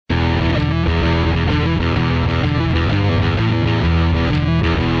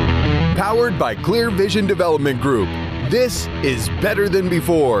Powered by Clear Vision Development Group. This is Better Than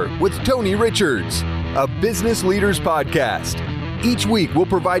Before with Tony Richards, a business leaders podcast. Each week, we'll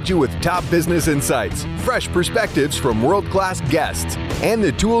provide you with top business insights, fresh perspectives from world-class guests, and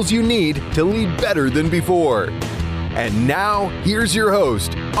the tools you need to lead better than before. And now, here's your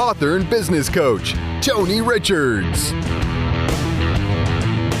host, author and business coach, Tony Richards.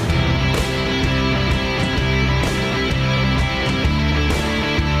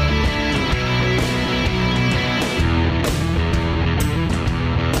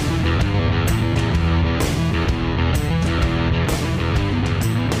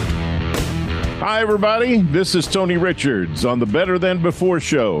 Hi, everybody. This is Tony Richards on the Better Than Before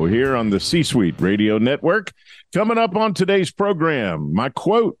show here on the C-Suite Radio Network. Coming up on today's program, my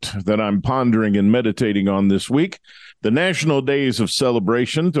quote that I'm pondering and meditating on this week, the national days of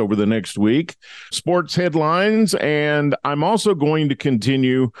celebrations over the next week, sports headlines, and I'm also going to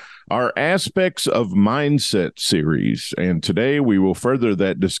continue our Aspects of Mindset series. And today we will further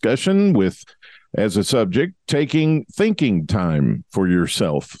that discussion with, as a subject, taking thinking time for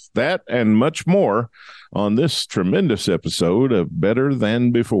yourself. That and much more on this tremendous episode of Better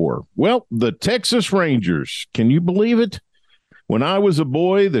Than Before. Well, the Texas Rangers, can you believe it? When I was a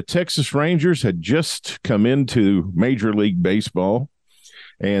boy, the Texas Rangers had just come into Major League Baseball,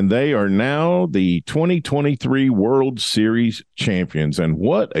 and they are now the 2023 World Series champions. And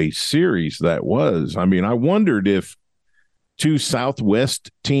what a series that was. I mean, I wondered if two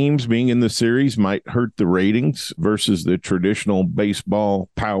Southwest teams being in the series might hurt the ratings versus the traditional baseball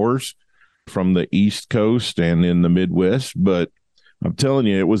powers from the East Coast and in the Midwest. But I'm telling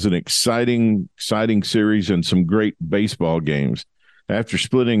you, it was an exciting series and some great baseball games. After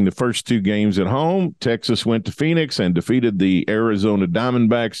splitting the first two games at home, Texas went to Phoenix and defeated the Arizona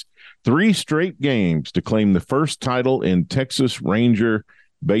Diamondbacks 3 straight games to claim the first title in Texas Ranger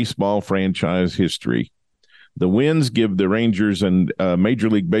baseball franchise history. The wins give the Rangers and Major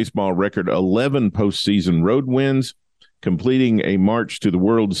League Baseball record 11 postseason road wins, completing a march to the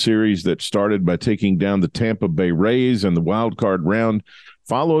World Series that started by taking down the Tampa Bay Rays in the wild card round,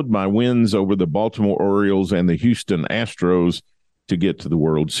 followed by wins over the Baltimore Orioles and the Houston Astros to get to the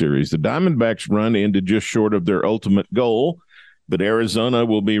World Series. The Diamondbacks' run ended just short of their ultimate goal, but Arizona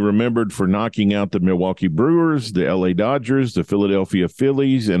will be remembered for knocking out the Milwaukee Brewers, the LA Dodgers, the Philadelphia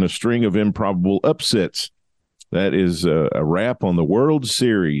Phillies, and a string of improbable upsets. That is a wrap on the World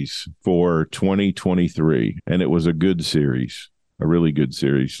Series for 2023, and it was a good series, a really good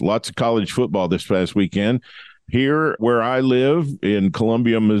series. Lots of college football this past weekend. Here where I live in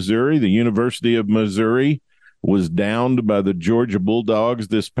Columbia, Missouri, the University of Missouri was downed by the Georgia Bulldogs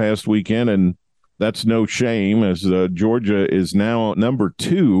this past weekend, and that's no shame, as Georgia is now number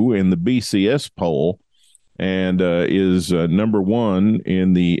 2 in the BCS poll and is number 1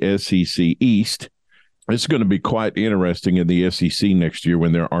 in the SEC East. It's going to be quite interesting in the SEC next year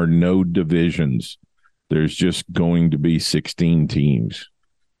when there are no divisions. There's just going to be 16 teams.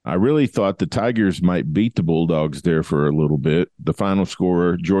 I really thought the Tigers might beat the Bulldogs there for a little bit. The final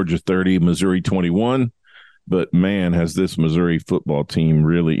score, Georgia 30, Missouri 21. But, man, has this Missouri football team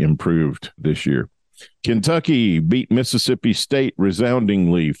really improved this year. Kentucky beat Mississippi State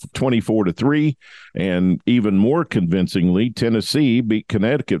resoundingly 24-3, and even more convincingly, Tennessee beat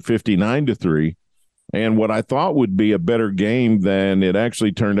Connecticut 59-3. And what I thought would be a better game than it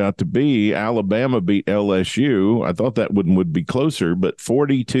actually turned out to be, Alabama beat LSU. I thought that one would be closer, but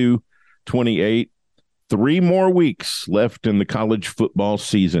 42-28. 3 more weeks left in the college football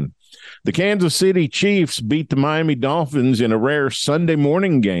season. The Kansas City Chiefs beat the Miami Dolphins in a rare Sunday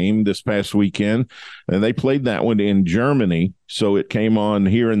morning game this past weekend, and they played that one in Germany, so it came on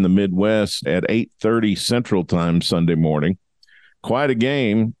here in the Midwest at 8:30 Central Time Sunday morning. Quite a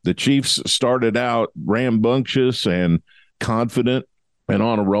game. The Chiefs started out rambunctious and confident and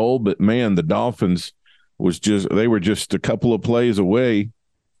on a roll, but man, the Dolphins they were just a couple of plays away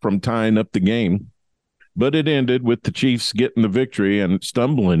from tying up the game. But it ended with the Chiefs getting the victory and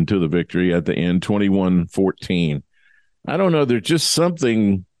stumbling to the victory at the end, 21-14. I don't know. There's just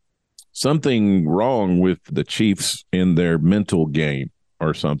something wrong with the Chiefs in their mental game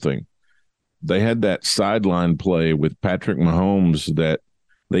or something. They had that sideline play with Patrick Mahomes that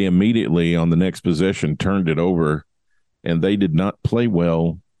they immediately on the next possession turned it over, and they did not play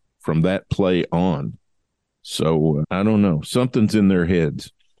well from that play on. So I don't know. Something's in their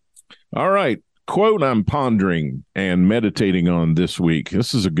heads. All right. Quote I'm pondering and meditating on this week.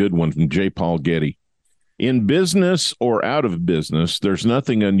 This is a good one from J. Paul Getty. In business or out of business, there's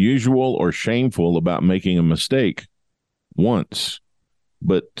nothing unusual or shameful about making a mistake once.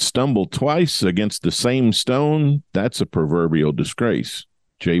 But stumble twice against the same stone, that's a proverbial disgrace.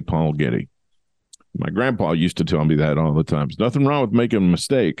 J. Paul Getty. My grandpa used to tell me that all the time. There's nothing wrong with making a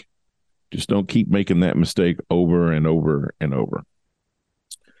mistake. Just don't keep making that mistake over and over and over.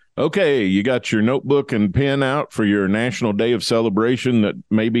 Okay, you got your notebook and pen out for your National Day of Celebration that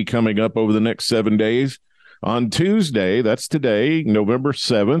may be coming up over the next 7 days. On Tuesday, that's today, November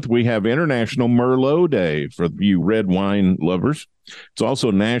 7th, we have International Merlot Day for you red wine lovers. It's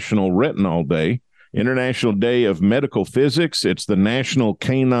also National Retinol Day, International Day of Medical Physics. It's the National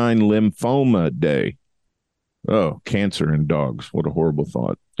Canine Lymphoma Day. Oh, cancer in dogs. What a horrible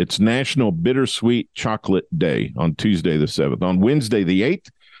thought. It's National Bittersweet Chocolate Day on Tuesday the 7th. On Wednesday the 8th,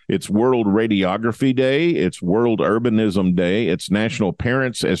 it's World Radiography Day. It's World Urbanism Day. It's National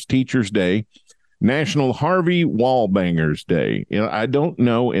Parents as Teachers Day. National Harvey Wallbangers Day. You know, I don't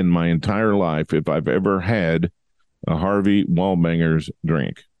know in my entire life if I've ever had a Harvey Wallbangers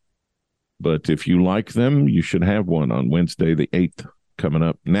drink. But if you like them, you should have one on Wednesday the 8th coming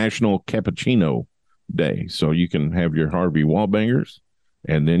up. National Cappuccino Day. So you can have your Harvey Wallbangers,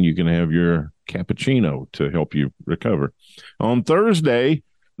 and then you can have your cappuccino to help you recover. On Thursday,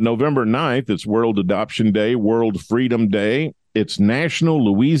 November 9th, it's World Adoption Day, World Freedom Day. It's National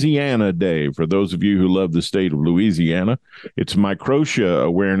Louisiana Day for those of you who love the state of Louisiana. It's Microtia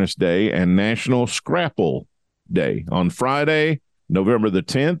Awareness Day and National Scrapple Day. On Friday, November the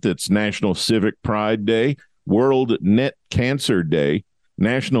 10th, it's National Civic Pride Day, World Net Cancer Day,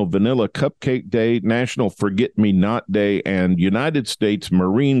 National Vanilla Cupcake Day, National Forget-Me-Not Day, and United States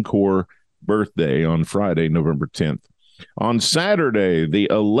Marine Corps Birthday on Friday, November 10th. On Saturday, the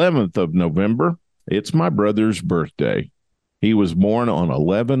 11th of November, it's my brother's birthday. He was born on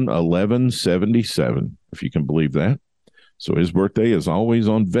 11/11/77, if you can believe that. So his birthday is always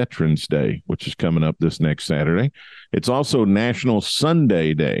on Veterans Day, which is coming up this next Saturday. It's also National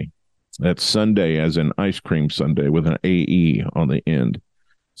Sundae Day. That's Sunday as in ice cream sundae with an AE on the end.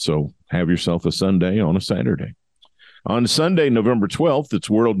 So have yourself a sundae on a Saturday. On Sunday, November 12th, it's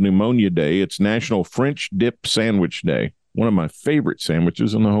World Pneumonia Day. It's National French Dip Sandwich Day, one of my favorite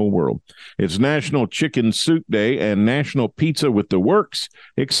sandwiches in the whole world. It's National Chicken Soup Day and National Pizza with the Works,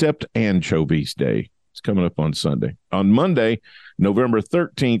 except Anchovies Day. It's coming up on Sunday. On Monday, November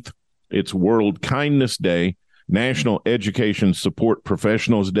 13th, it's World Kindness Day, National Education Support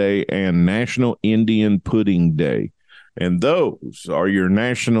Professionals Day, and National Indian Pudding Day. And those are your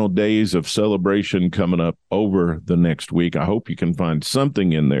national days of celebration coming up over the next week. I hope you can find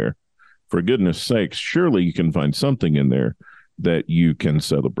something in there. For goodness sakes, surely you can find something in there that you can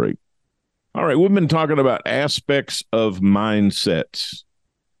celebrate. All right, we've been talking about aspects of mindsets.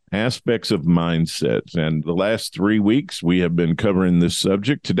 Aspects of mindsets. And the last 3 weeks, we have been covering this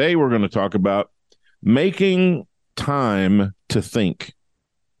subject. Today, we're going to talk about making time to think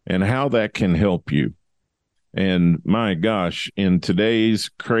and how that can help you. And my gosh, in today's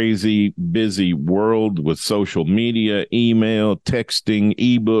crazy, busy world with social media, email, texting,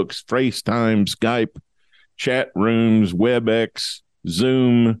 ebooks, FaceTime, Skype, chat rooms, WebEx,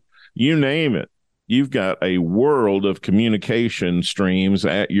 Zoom, you name it, you've got a world of communication streams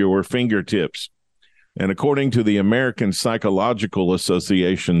at your fingertips. And according to the American Psychological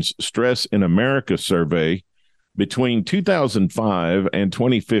Association's Stress in America survey, between 2005 and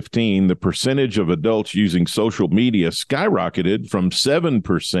 2015, the percentage of adults using social media skyrocketed from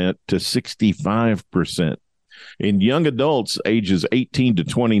 7% to 65%. In young adults ages 18 to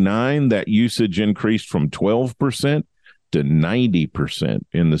 29, that usage increased from 12% to 90%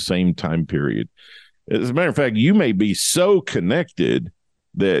 in the same time period. As a matter of fact, you may be so connected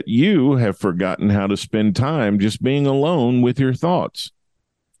that you have forgotten how to spend time just being alone with your thoughts.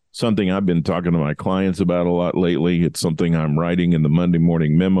 Something I've been talking to my clients about a lot lately. It's something I'm writing in the Monday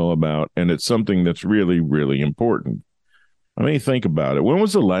morning memo about, and it's something that's really, really important. I mean, think about it. When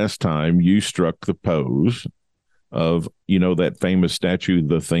was the last time you struck the pose of, that famous statue,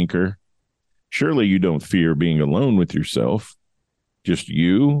 The Thinker? Surely you don't fear being alone with yourself, just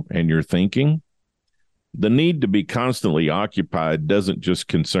you and your thinking. The need to be constantly occupied doesn't just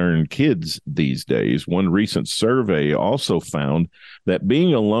concern kids these days. One recent survey also found that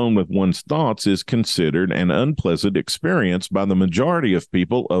being alone with one's thoughts is considered an unpleasant experience by the majority of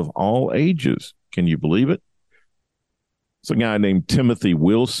people of all ages. Can you believe it? It's a guy named Timothy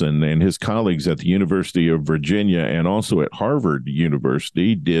Wilson and his colleagues at the University of Virginia and also at Harvard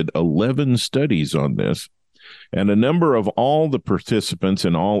University did 11 studies on this. And a number of all the participants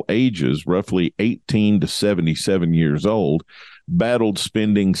in all ages, roughly 18 to 77 years old, battled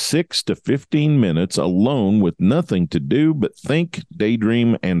spending 6 to 15 minutes alone with nothing to do but think,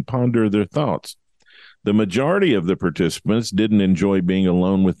 daydream, and ponder their thoughts. The majority of the participants didn't enjoy being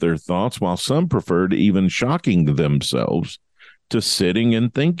alone with their thoughts, while some preferred even shocking themselves to sitting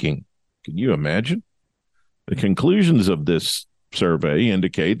and thinking. Can you imagine? The conclusions of this survey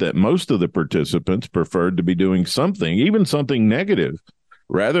indicate that most of the participants preferred to be doing something, even something negative,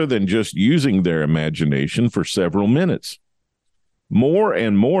 rather than just using their imagination for several minutes. More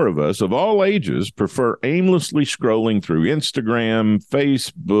and more of us of all ages prefer aimlessly scrolling through Instagram,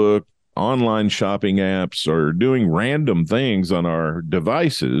 Facebook, online shopping apps, or doing random things on our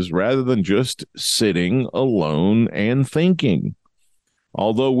devices rather than just sitting alone and thinking.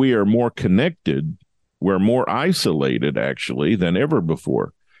 Although we are more connected, we're more isolated, actually, than ever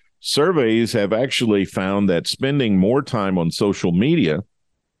before. Surveys have actually found that spending more time on social media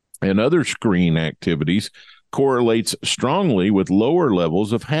and other screen activities correlates strongly with lower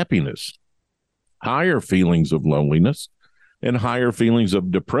levels of happiness, higher feelings of loneliness, and higher feelings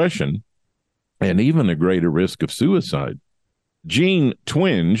of depression, and even a greater risk of suicide. Jean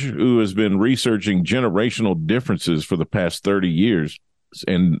Twenge, who has been researching generational differences for the past 30 years,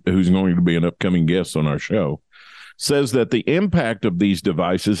 and who's going to be an upcoming guest on our show, says that the impact of these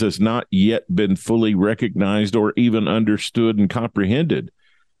devices has not yet been fully recognized or even understood and comprehended.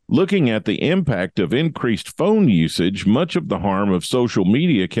 Looking at the impact of increased phone usage, much of the harm of social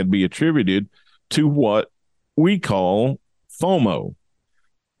media can be attributed to what we call FOMO.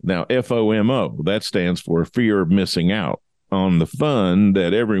 Now, FOMO, that stands for fear of missing out on the fun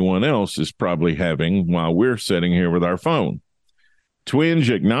that everyone else is probably having while we're sitting here with our phone. Twenge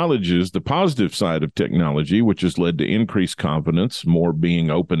acknowledges the positive side of technology, which has led to increased confidence, more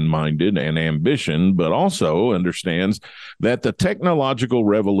being open-minded, and ambition, but also understands that the technological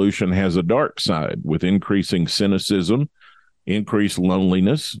revolution has a dark side with increasing cynicism, increased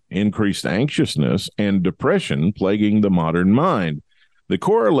loneliness, increased anxiousness, and depression plaguing the modern mind. The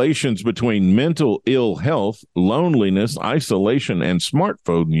correlations between mental ill health, loneliness, isolation, and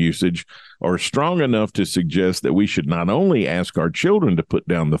smartphone usage are strong enough to suggest that we should not only ask our children to put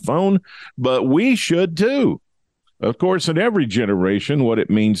down the phone, but we should too. Of course, in every generation, what it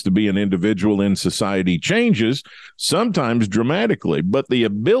means to be an individual in society changes, sometimes dramatically, but the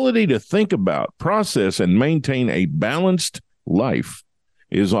ability to think about, process, and maintain a balanced life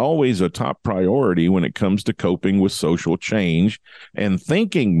is always a top priority when it comes to coping with social change, and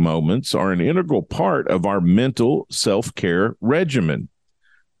thinking moments are an integral part of our mental self-care regimen.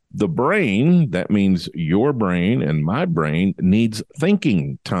 The brain, that means your brain and my brain, needs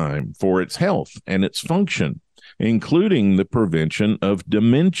thinking time for its health and its function, including the prevention of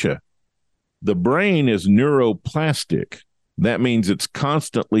dementia. The brain is neuroplastic. That means it's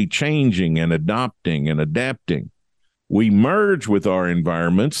constantly changing and adopting and adapting. We merge with our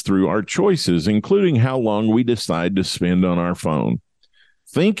environments through our choices, including how long we decide to spend on our phone.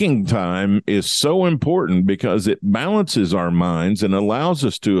 Thinking time is so important because it balances our minds and allows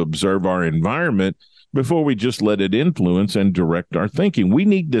us to observe our environment before we just let it influence and direct our thinking. We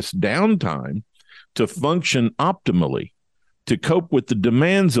need this downtime to function optimally. To cope with the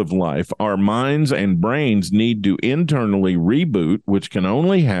demands of life, our minds and brains need to internally reboot, which can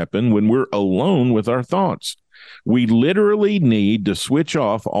only happen when we're alone with our thoughts. We literally need to switch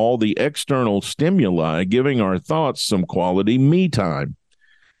off all the external stimuli, giving our thoughts some quality me time.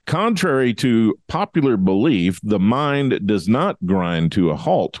 Contrary to popular belief, the mind does not grind to a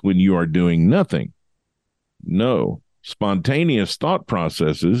halt when you are doing nothing. No, spontaneous thought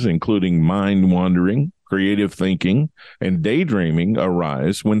processes, including mind wandering, creative thinking, and daydreaming,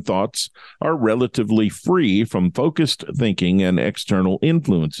 arise when thoughts are relatively free from focused thinking and external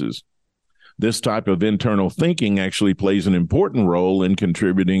influences. This type of internal thinking actually plays an important role in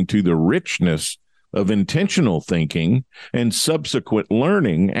contributing to the richness of intentional thinking and subsequent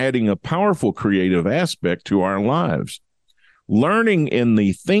learning, adding a powerful creative aspect to our lives. Learning in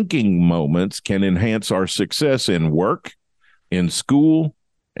the thinking moments can enhance our success in work, in school,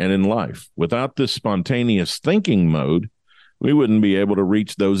 and in life. Without this spontaneous thinking mode, we wouldn't be able to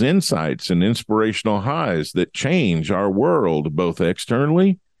reach those insights and inspirational highs that change our world, both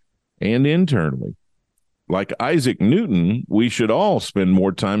externally and internally. Like Isaac Newton, we should all spend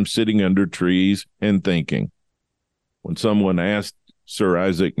more time sitting under trees and thinking. When someone asked Sir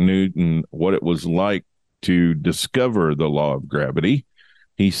Isaac Newton what it was like to discover the law of gravity,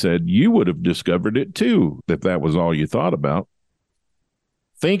 he said, "You would have discovered it too, if that was all you thought about."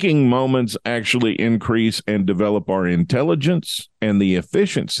 Thinking moments actually increase and develop our intelligence and the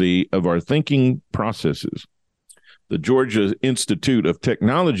efficiency of our thinking processes. The Georgia Institute of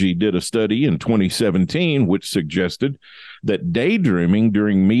Technology did a study in 2017 which suggested that daydreaming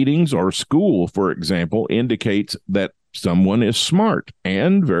during meetings or school, for example, indicates that someone is smart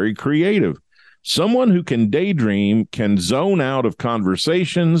and very creative. Someone who can daydream can zone out of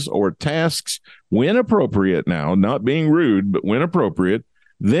conversations or tasks when appropriate now, not being rude, but when appropriate,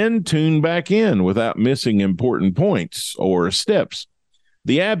 then tune back in without missing important points or steps.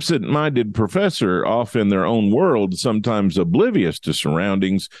 The absent-minded professor, off in their own world, sometimes oblivious to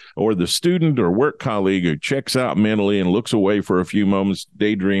surroundings, or the student or work colleague who checks out mentally and looks away for a few moments to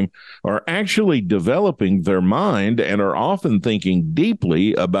daydream, are actually developing their mind and are often thinking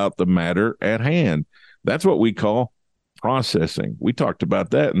deeply about the matter at hand. That's what we call processing. We talked about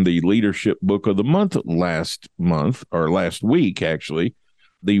that in the Leadership Book of the Month last week, actually,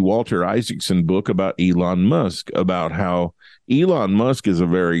 the Walter Isaacson book about Elon Musk, about how Elon Musk is a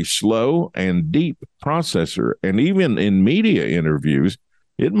very slow and deep processor. And even in media interviews,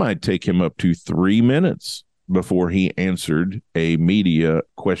 it might take him up to 3 minutes before he answered a media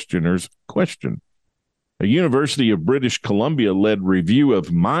questioner's question. A University of British Columbia-led review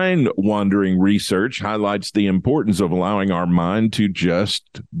of mind-wandering research highlights the importance of allowing our mind to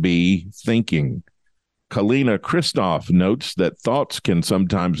just be thinking. Kalina Christoph notes that thoughts can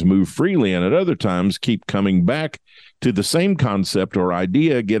sometimes move freely and at other times keep coming back to the same concept or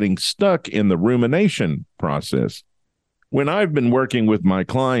idea, getting stuck in the rumination process. When I've been working with my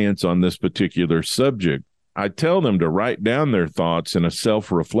clients on this particular subject, I tell them to write down their thoughts in a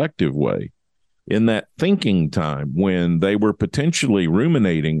self-reflective way. In that thinking time when they were potentially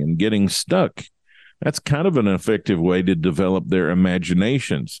ruminating and getting stuck, that's kind of an effective way to develop their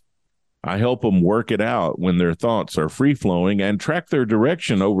imaginations. I help them work it out when their thoughts are free-flowing and track their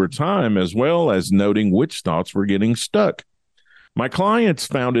direction over time, as well as noting which thoughts were getting stuck. My clients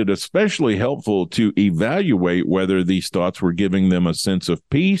found it especially helpful to evaluate whether these thoughts were giving them a sense of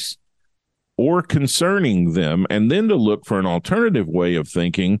peace or concerning them, and then to look for an alternative way of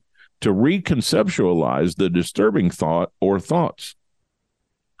thinking to reconceptualize the disturbing thought or thoughts.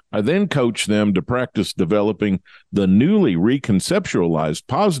 I then coach them to practice developing the newly reconceptualized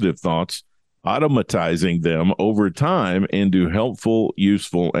positive thoughts, automatizing them over time into helpful,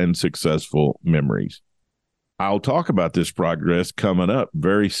 useful, and successful memories. I'll talk about this progress coming up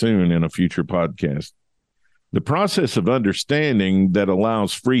very soon in a future podcast. The process of understanding that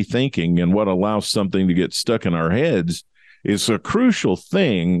allows free thinking and what allows something to get stuck in our heads is a crucial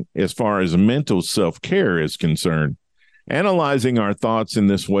thing as far as mental self-care is concerned. Analyzing our thoughts in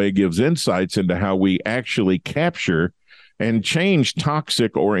this way gives insights into how we actually capture and change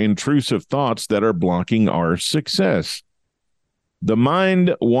toxic or intrusive thoughts that are blocking our success. The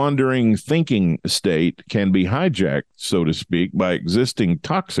mind-wandering thinking state can be hijacked, so to speak, by existing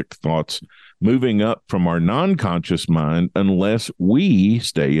toxic thoughts moving up from our non-conscious mind unless we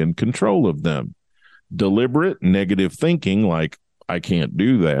stay in control of them. Deliberate negative thinking like, I can't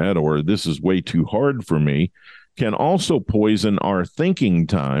do that, or this is way too hard for me, can also poison our thinking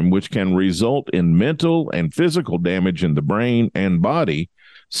time, which can result in mental and physical damage in the brain and body,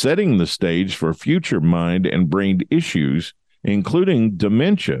 setting the stage for future mind and brain issues, including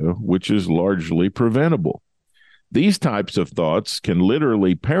dementia, which is largely preventable. These types of thoughts can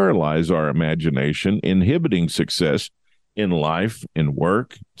literally paralyze our imagination, inhibiting success in life, in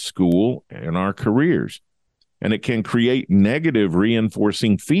work, school, and our careers. And it can create negative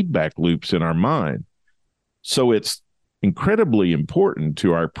reinforcing feedback loops in our mind. So it's incredibly important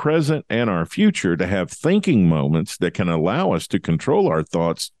to our present and our future to have thinking moments that can allow us to control our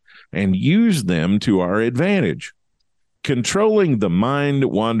thoughts and use them to our advantage. Controlling the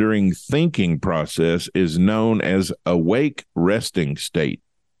mind-wandering thinking process is known as awake resting state.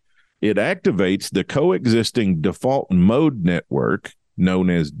 It activates the coexisting default mode network, known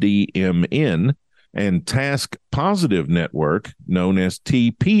as DMN, and task positive network, known as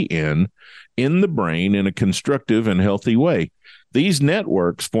TPN, in the brain in a constructive and healthy way. These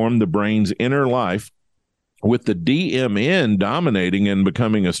networks form the brain's inner life, with the DMN dominating and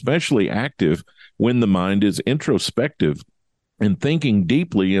becoming especially active when the mind is introspective and thinking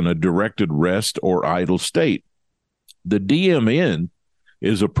deeply in a directed rest or idle state. The DMN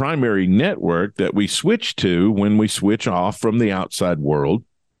is a primary network that we switch to when we switch off from the outside world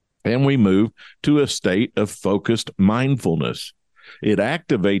and we move to a state of focused mindfulness. It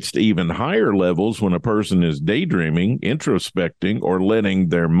activates to even higher levels when a person is daydreaming, introspecting, or letting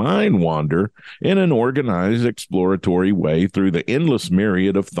their mind wander in an organized, exploratory way through the endless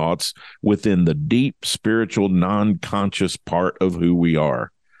myriad of thoughts within the deep, spiritual, non-conscious part of who we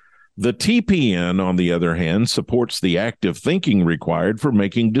are. The TPN, on the other hand, supports the active thinking required for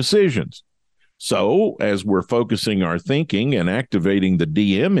making decisions. So, as we're focusing our thinking and activating the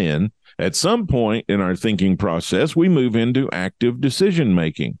DMN, at some point in our thinking process, we move into active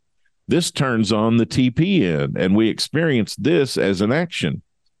decision-making. This turns on the TPN, and we experience this as an action.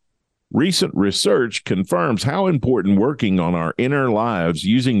 Recent research confirms how important working on our inner lives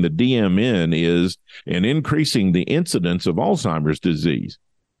using the DMN is in increasing the incidence of Alzheimer's disease.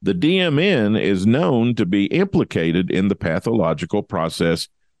 The DMN is known to be implicated in the pathological process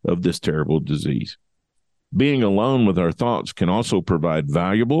of this terrible disease. Being alone with our thoughts can also provide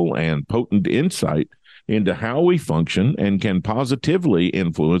valuable and potent insight into how we function and can positively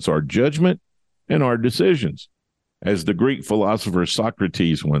influence our judgment and our decisions. As the Greek philosopher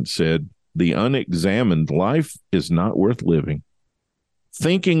Socrates once said, the unexamined life is not worth living.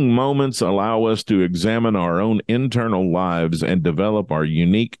 Thinking moments allow us to examine our own internal lives and develop our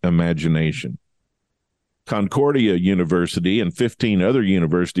unique imagination. Concordia University and 15 other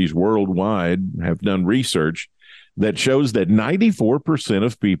universities worldwide have done research that shows that 94%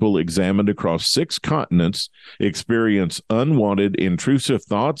 of people examined across 6 continents experience unwanted, intrusive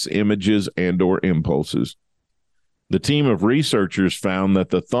thoughts, images, and/or impulses. The team of researchers found that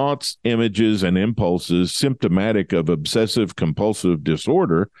the thoughts, images, and impulses symptomatic of obsessive-compulsive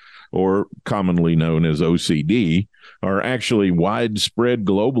disorder, or commonly known as OCD, are actually widespread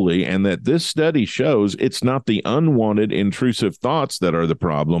globally, and that this study shows it's not the unwanted, intrusive thoughts that are the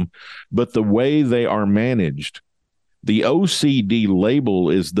problem, but the way they are managed. The OCD label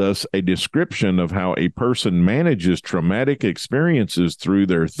is thus a description of how a person manages traumatic experiences through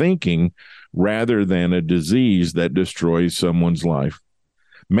their thinking rather than a disease that destroys someone's life.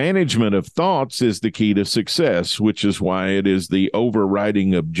 Management of thoughts is the key to success, which is why it is the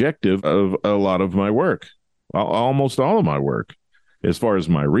overriding objective of a lot of my work, almost all of my work, as far as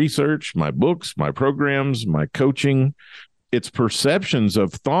my research, my books, my programs, my coaching. It's perceptions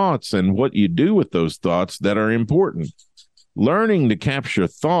of thoughts and what you do with those thoughts that are important. Learning to capture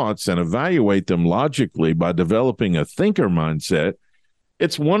thoughts and evaluate them logically by developing a thinker mindset,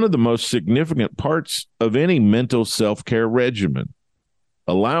 it's one of the most significant parts of any mental self-care regimen,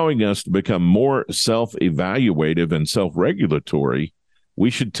 allowing us to become more self-evaluative and self-regulatory. We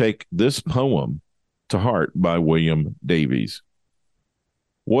should take this poem to heart by William Davies.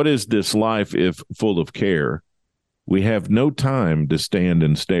 What is this life if full of care? We have no time to stand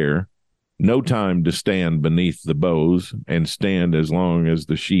and stare, no time to stand beneath the boughs and stand as long as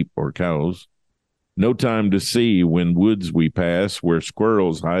the sheep or cows. No time to see when woods we pass where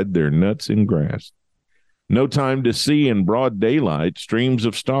squirrels hide their nuts in grass. No time to see in broad daylight streams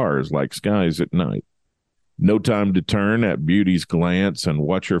of stars like skies at night. No time to turn at beauty's glance and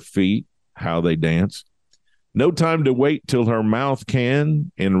watch her feet, how they dance. No time to wait till her mouth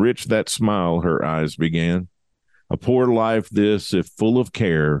can enrich that smile her eyes began. A poor life this, if full of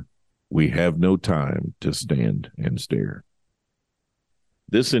care, we have no time to stand and stare.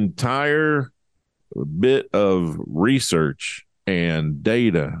 This entire bit of research and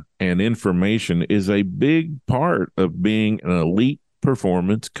data and information is a big part of being an elite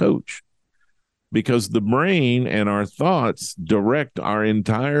performance coach, because the brain and our thoughts direct our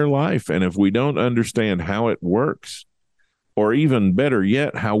entire life. And if we don't understand how it works, or even better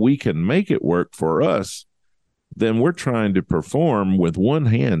yet, how we can make it work for us, then we're trying to perform with one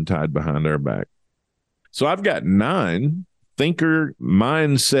hand tied behind our back. So I've got 9 thinker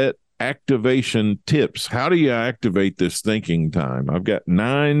mindset activation tips. How do you activate this thinking time? I've got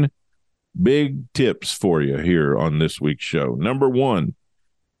 9 big tips for you here on this week's show. Number 1,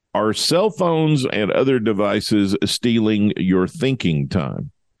 are cell phones and other devices stealing your thinking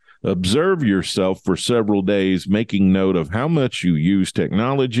time? Observe yourself for several days, making note of how much you use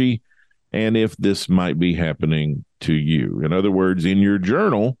technology and if this might be happening to you. In other words, in your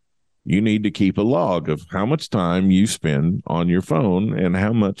journal, you need to keep a log of how much time you spend on your phone and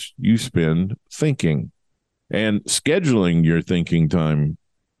how much you spend thinking. And scheduling your thinking time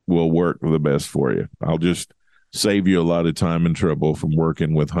will work the best for you. I'll just save you a lot of time and trouble from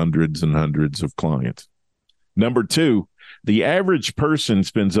working with hundreds and hundreds of clients. Number 2, the average person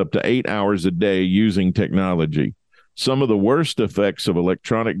spends up to 8 hours a day using technology. Some of the worst effects of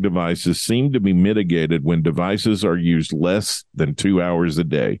electronic devices seem to be mitigated when devices are used less than 2 hours a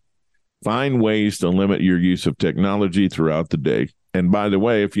day. Find ways to limit your use of technology throughout the day. And by the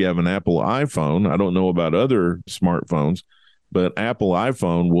way, if you have an Apple iPhone, I don't know about other smartphones, but Apple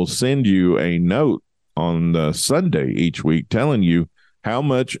iPhone will send you a note on Sunday each week telling you how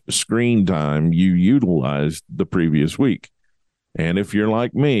much screen time you utilized the previous week. And if you're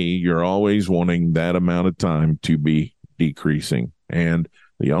like me, you're always wanting that amount of time to be decreasing. And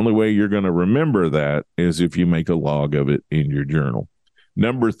the only way you're going to remember that is if you make a log of it in your journal.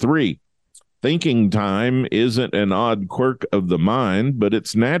 Number 3, thinking time isn't an odd quirk of the mind, but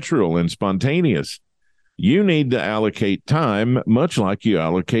it's natural and spontaneous. You need to allocate time much like you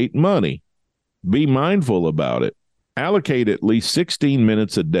allocate money. Be mindful about it. Allocate at least 16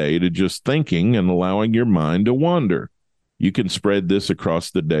 minutes a day to just thinking and allowing your mind to wander. You can spread this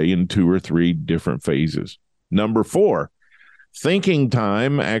across the day in 2 or 3 different phases. Number 4, thinking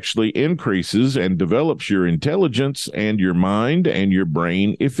time actually increases and develops your intelligence and your mind and your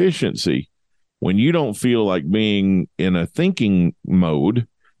brain efficiency. When you don't feel like being in a thinking mode,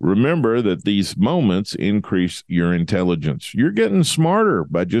 remember that these moments increase your intelligence. You're getting smarter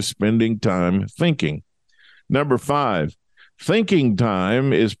by just spending time thinking. Number 5, thinking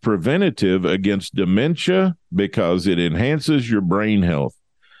time is preventative against dementia because it enhances your brain health.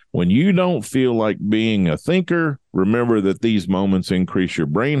 When you don't feel like being a thinker, remember that these moments increase your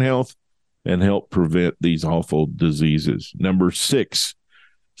brain health and help prevent these awful diseases. Number 6,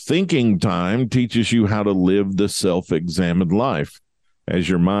 thinking time teaches you how to live the self-examined life. As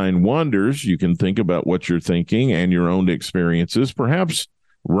your mind wanders, you can think about what you're thinking and your own experiences, perhaps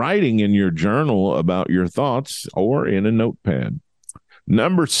writing in your journal about your thoughts or in a notepad.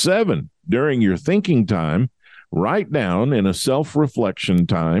 Number 7, during your thinking time, write down in a self-reflection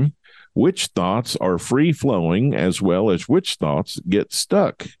time which thoughts are free-flowing as well as which thoughts get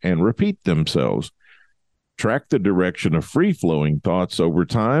stuck and repeat themselves. Track the direction of free-flowing thoughts over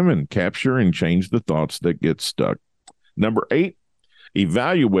time and capture and change the thoughts that get stuck. Number 8,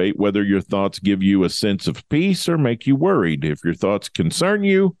 evaluate whether your thoughts give you a sense of peace or make you worried. If your thoughts concern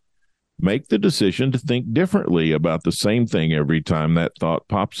you, make the decision to think differently about the same thing every time that thought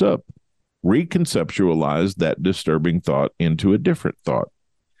pops up. Reconceptualize that disturbing thought into a different thought.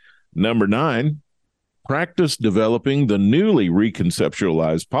 Number 9, practice developing the newly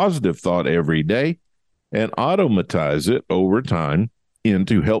reconceptualized positive thought every day and automatize it over time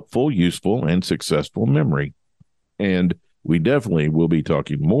into helpful, useful, and successful memory. And we definitely will be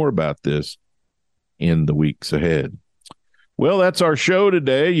talking more about this in the weeks ahead. Well, that's our show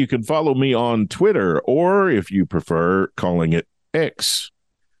today. You can follow me on Twitter, or if you prefer, calling it X.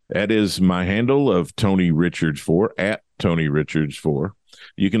 That is my handle of Tony Richards 4, at Tony Richards 4.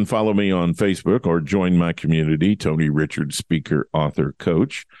 You can follow me on Facebook or join my community, Tony Richards Speaker, Author,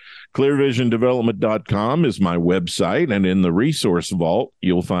 Coach. ClearVisionDevelopment.com is my website, and in the resource vault,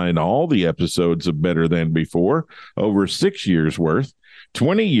 you'll find all the episodes of Better Than Before, over 6 years worth,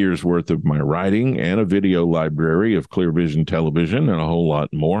 20 years worth of my writing, and a video library of Clear Vision Television, and a whole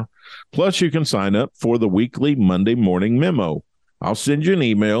lot more. Plus, you can sign up for the weekly Monday morning memo. I'll send you an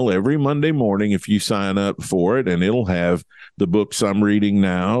email every Monday morning if you sign up for it, and it'll have the books I'm reading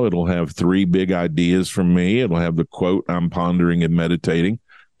now. It'll have 3 big ideas from me. It'll have the quote I'm pondering and meditating,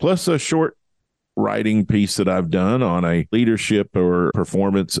 plus a short writing piece that I've done on a leadership or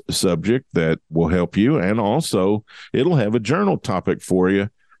performance subject that will help you. And also, it'll have a journal topic for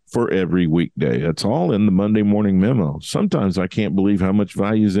you for every weekday. That's all in the Monday morning memo. Sometimes I can't believe how much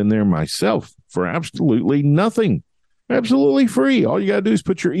value is in there myself for absolutely nothing. Absolutely free. All you got to do is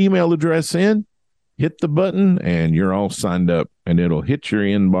put your email address in, hit the button, and you're all signed up, and it'll hit your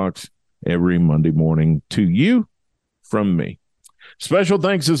inbox every Monday morning to you from me. Special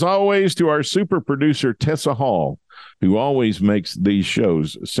thanks, as always, to our super producer, Tessa Hall, who always makes these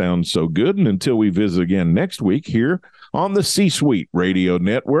shows sound so good. And until we visit again next week here on the C-Suite Radio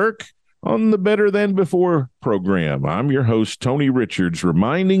Network on the Better Than Before program, I'm your host, Tony Richards,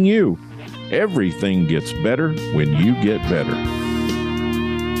 reminding you, everything gets better when you get better.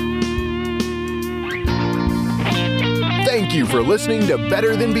 Thank you for listening to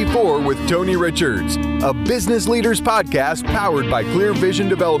Better Than Before with Tony Richards, a business leaders podcast powered by Clear Vision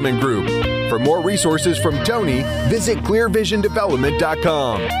Development Group. For more resources from Tony, visit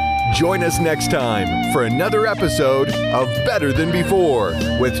clearvisiondevelopment.com. Join us next time for another episode of Better Than Before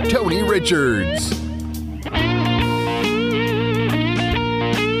with Tony Richards.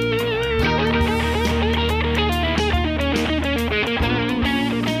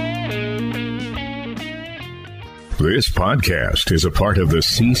 This podcast is a part of the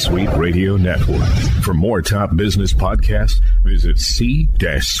C-Suite Radio Network. For more top business podcasts, visit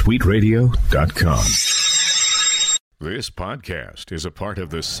c-suiteradio.com. This podcast is a part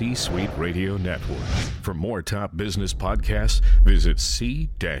of the C-Suite Radio Network. For more top business podcasts, visit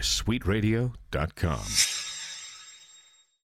c-suiteradio.com.